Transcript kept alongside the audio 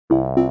Those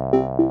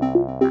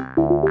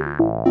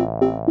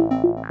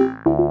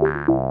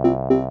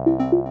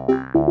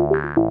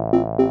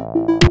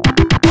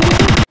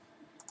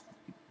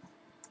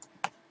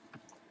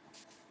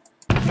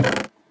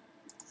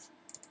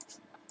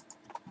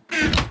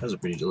are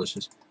pretty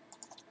delicious.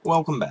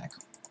 Welcome back.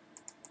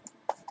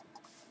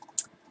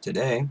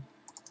 Today, I'm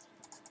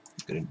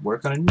going to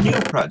work on a new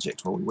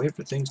project while we wait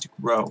for things to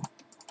grow.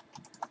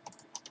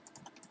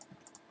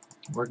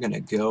 We're going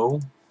to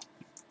go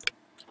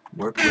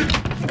work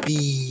with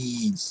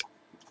bees.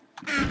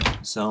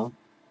 So,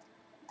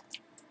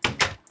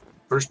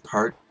 first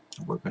part,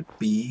 work with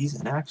bees,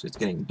 and actually it's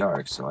getting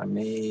dark, so I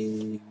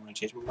may want to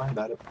change my mind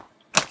about it.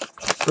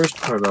 First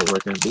part about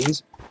working with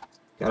bees,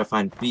 gotta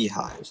find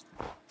beehives.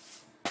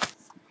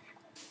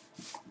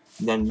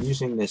 Then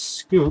using this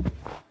scoop,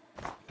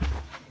 I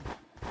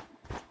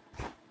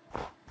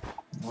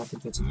don't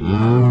think that's a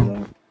beehive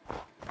over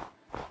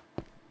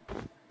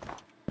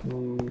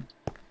there.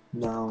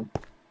 No.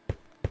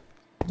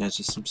 That's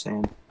just some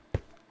sand.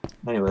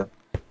 Anyway,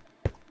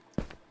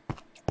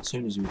 as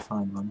soon as we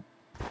find one,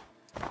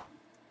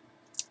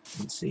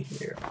 let's see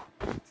here.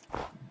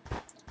 Oh,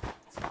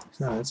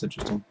 that's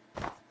interesting.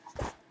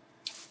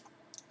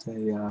 It's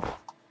a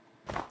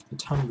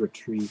tundra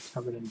tree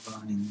covered in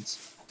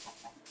vines.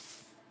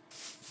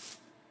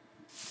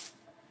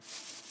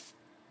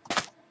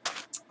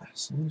 As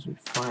soon as we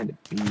find a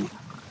beehive,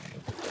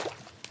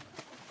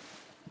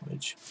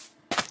 which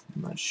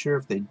I'm not sure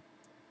if they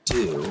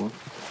do,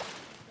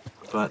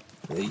 but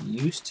they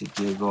used to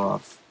give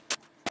off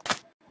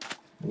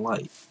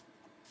light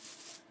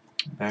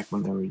back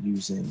when they were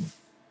using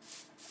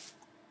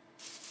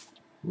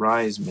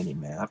Rise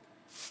minimap.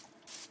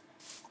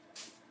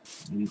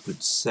 You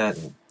could set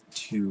it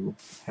to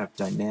have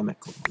dynamic.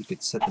 You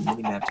could set the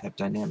minimap to have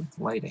dynamic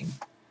lighting.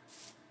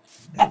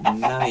 At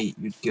night,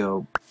 you'd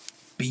go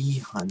bee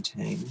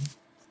hunting.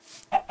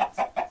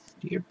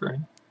 Dear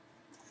bird.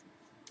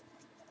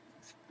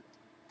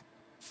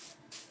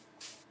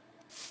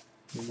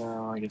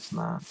 No, I guess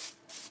not.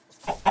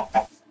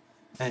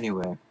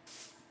 Anyway,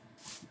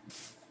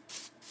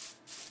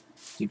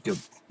 you'd go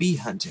bee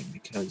hunting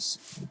because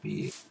there'd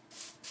be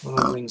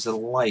little rings of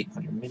light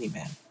on your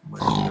minimap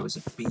where there was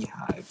a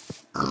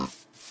beehive.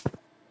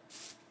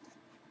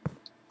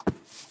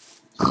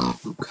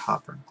 Ooh,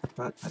 copper,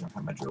 but I don't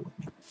have my drill with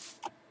me.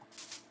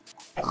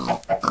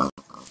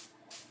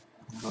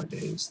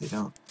 Nowadays, they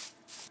don't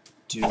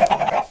do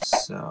that,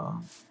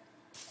 so...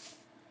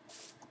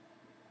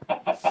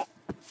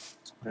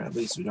 Or at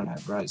least we don't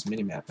have Rise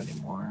minimap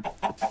anymore.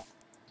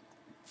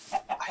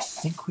 I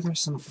think there's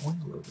some oil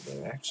over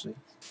there, actually.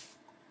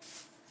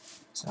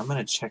 So I'm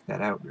gonna check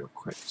that out real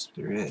quick, because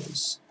there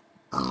is.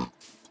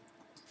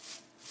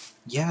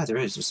 Yeah, there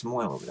is. There's some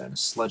oil over there in a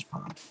sludge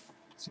pond.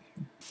 Let's see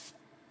here.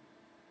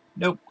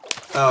 Nope.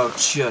 Oh,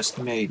 just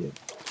made it.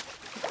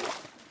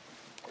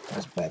 That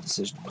was a bad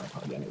decision on my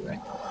part anyway.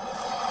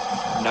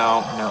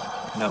 No, no,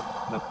 no,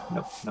 no,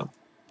 no, no.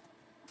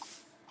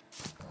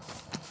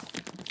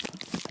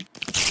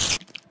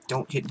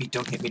 Don't hit me,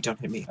 don't hit me, don't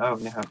hit me. Oh,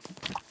 no.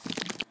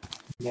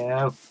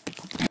 No.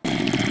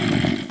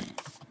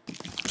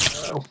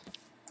 Oh.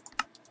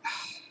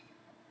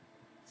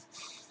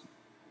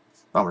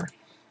 Bummer.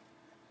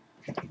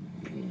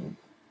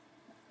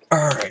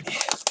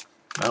 Alrighty.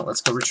 Well,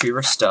 let's go retrieve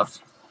our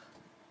stuff.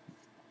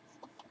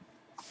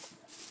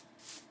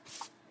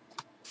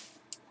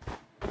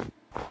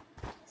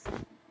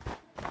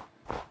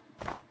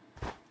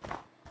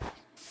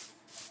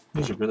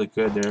 These are really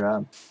good.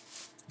 They're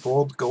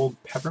gold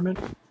peppermint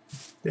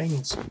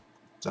things.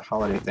 It's a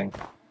holiday thing.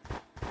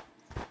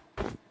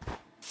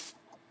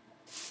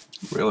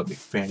 Really big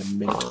fan of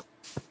mint.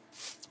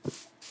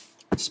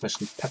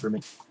 Especially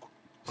peppermint.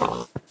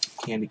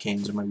 Candy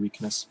canes are my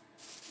weakness.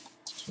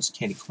 This was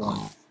candy corn.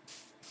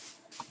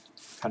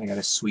 Kinda got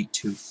a sweet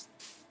tooth.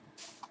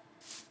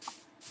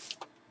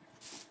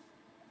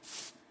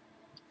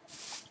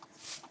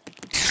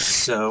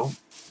 So,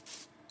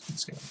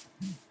 let's get a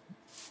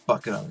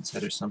bucket on its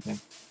head or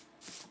something.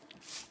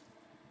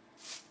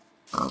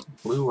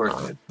 Blue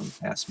orchid from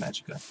Ask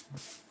Magica.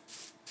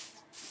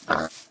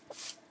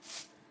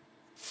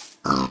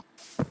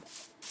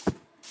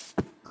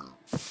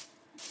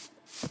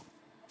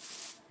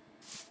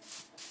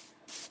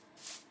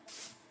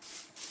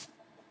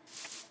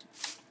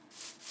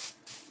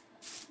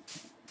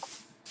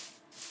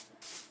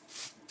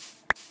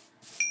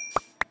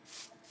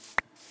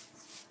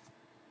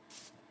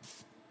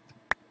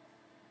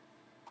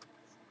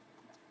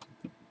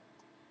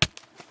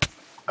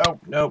 Oh,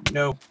 no,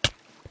 no.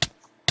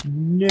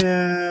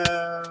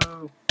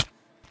 No!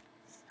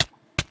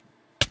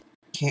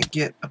 Can't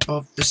get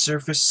above the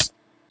surface.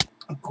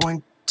 I'm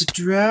going to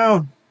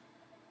drown.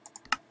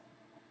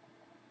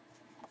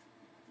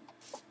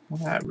 Well,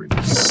 that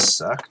really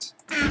sucked.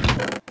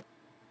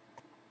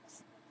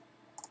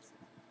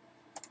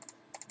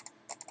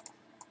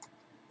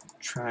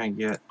 Try and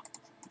get...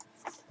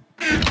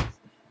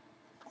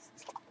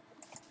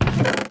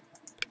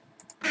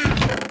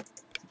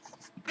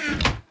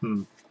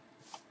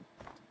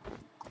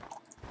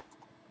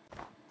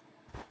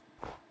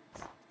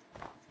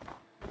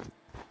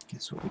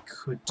 That's what we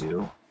could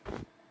do.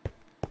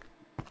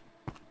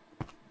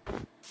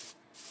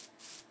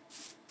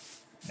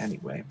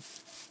 Anyway,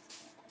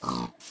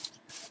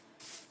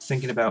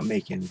 thinking about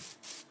making,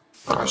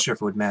 I'm not sure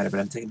if it would matter, but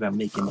I'm thinking about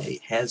making a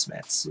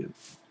hazmat suit.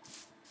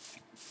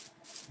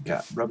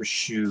 Got rubber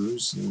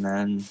shoes, and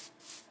then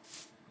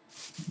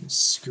a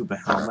scuba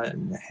helmet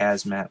and a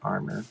hazmat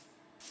armor.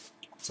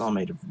 It's all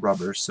made of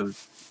rubber, so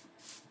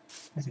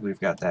I think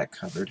we've got that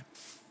covered.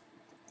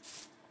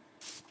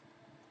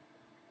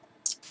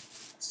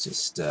 It's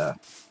just, I'm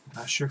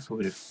not sure if it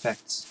would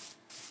affect,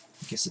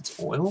 I guess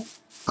it's oil?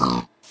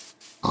 I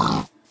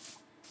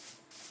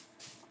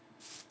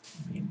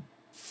mean,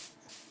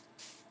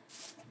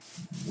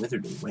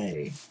 withered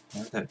away.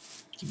 Why would that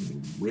give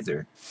me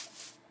wither?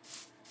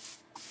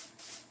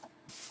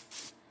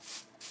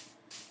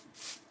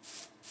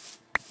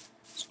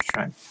 Let's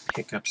try and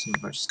pick up some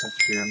of our stuff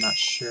here. I'm not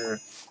sure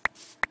if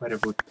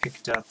whatever we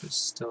picked up is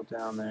still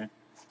down there.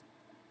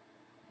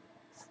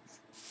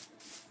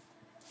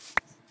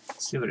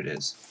 Let's see what it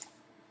is.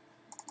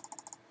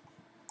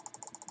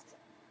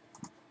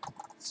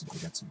 So we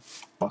got some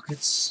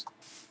buckets.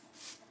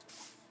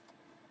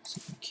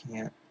 So we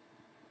can't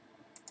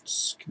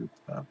scoop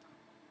up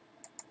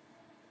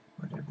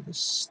whatever this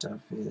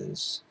stuff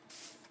is.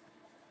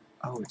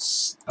 Oh,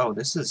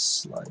 this is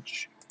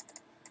sludge.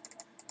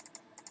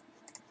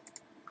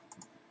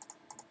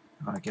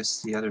 Oh, I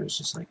guess the other is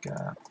just like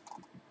I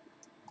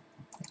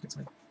think it's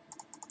like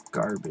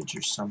garbage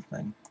or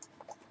something.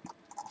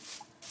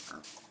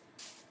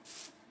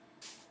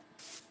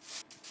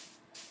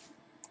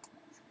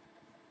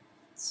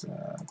 It's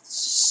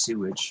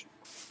sewage.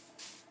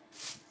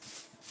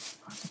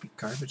 Oh, it could be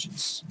garbage and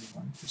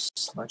just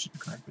sludge and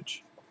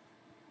garbage.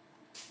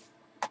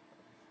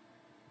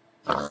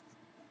 I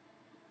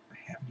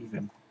haven't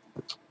even.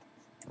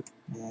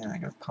 Man, I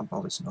gotta pump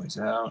all this noise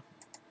out.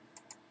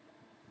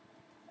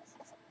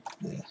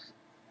 Yeah.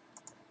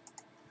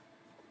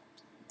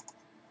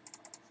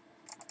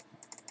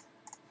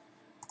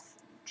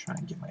 Try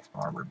and get my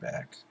armor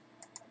back.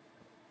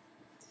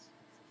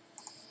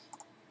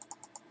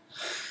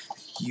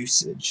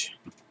 Usage.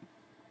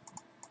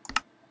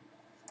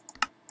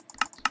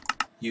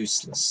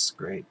 Useless.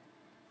 Great.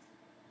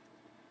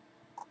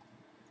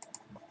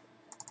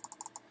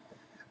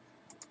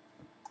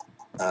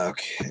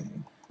 Okay.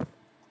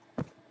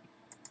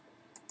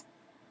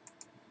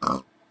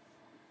 I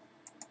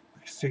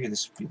figured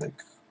this would be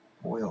like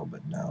oil,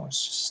 but no,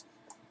 it's just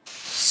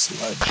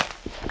sludge.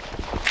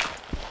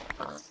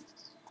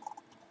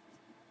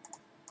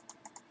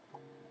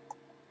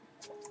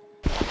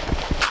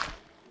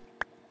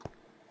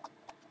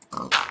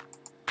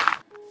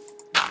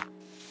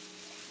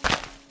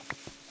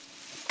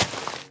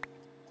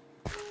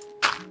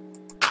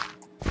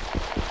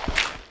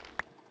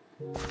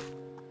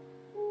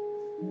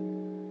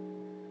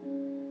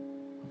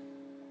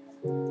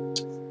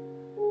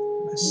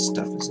 My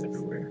stuff is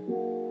everywhere.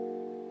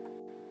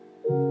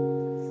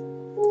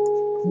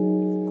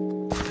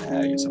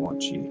 I guess I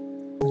won't cheat.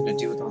 What am I gonna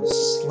do with all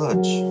this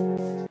sludge?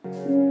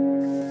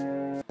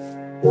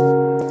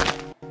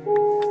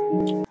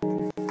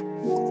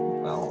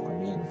 Well, I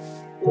mean,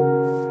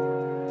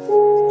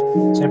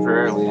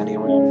 temporarily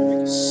anyway, I'm gonna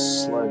make a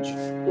sludge.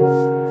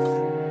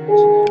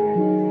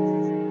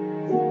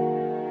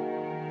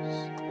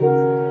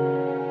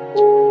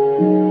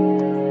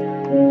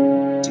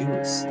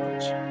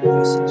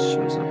 It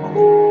shows up all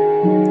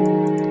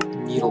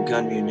needle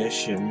gun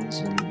munitions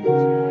and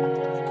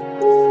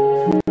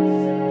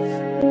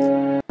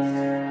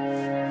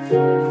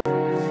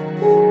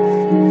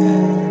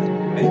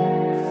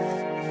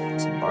anyway,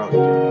 some barley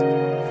drink.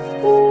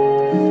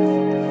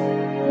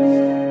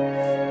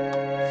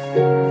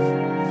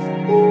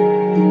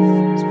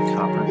 Some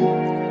copper.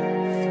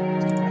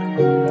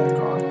 Back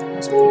on.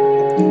 Must be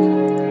hectic.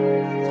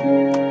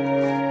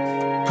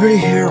 Pretty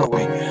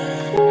harrowing.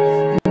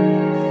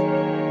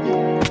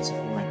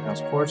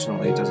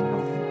 Fortunately, it doesn't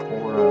help me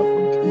pour up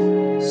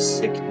like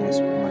sickness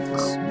from like the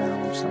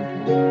smell or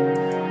something.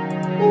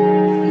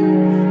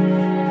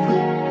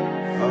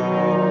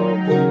 Oh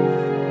boy.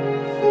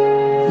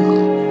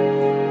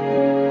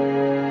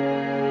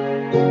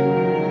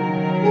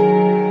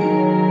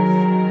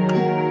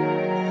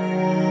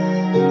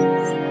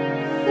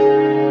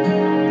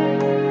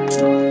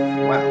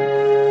 Wow.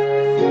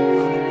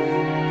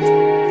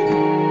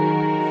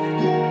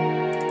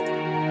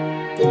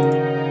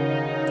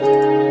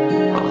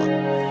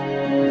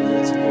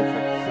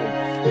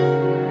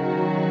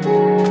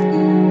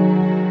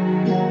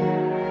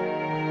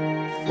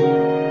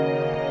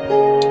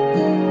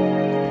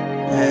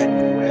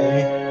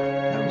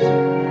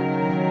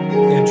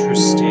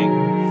 Interesting,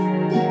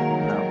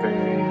 not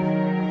very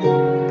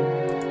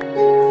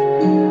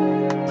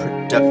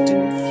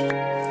productive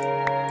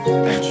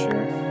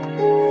adventure.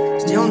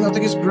 Still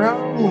nothing has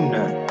grown. I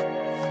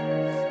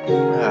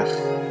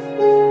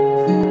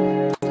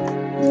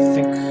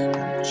think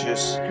I'm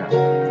just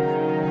gonna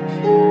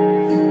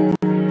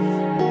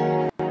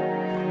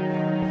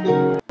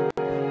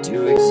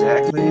do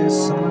exactly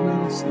as someone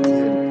else did.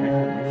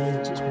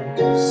 Apparently, just make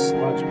a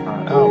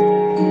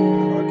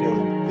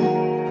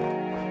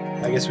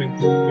guess we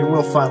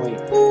will finally.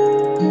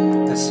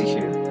 Let's see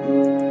here.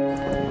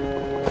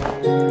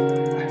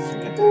 I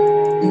forget.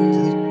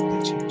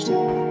 They changed it.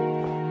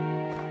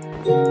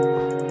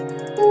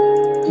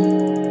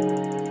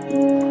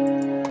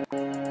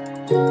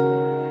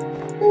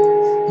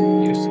 It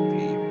used to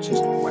be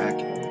just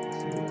whacking it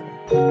with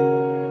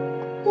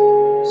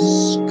the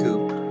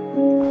scoop.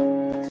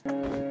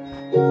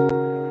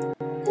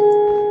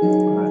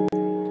 But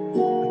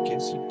I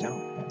guess you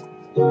don't have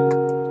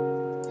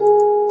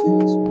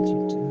that's what you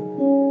do.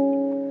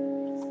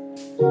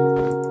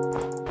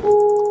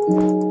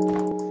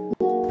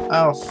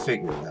 I'll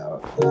figure it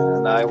out,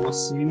 and I will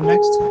see you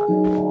next time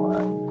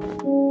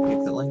on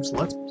If the Links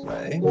Let's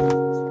Play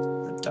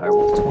the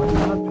Direwolf20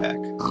 mod pack.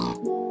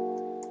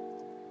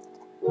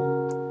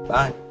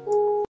 Bye.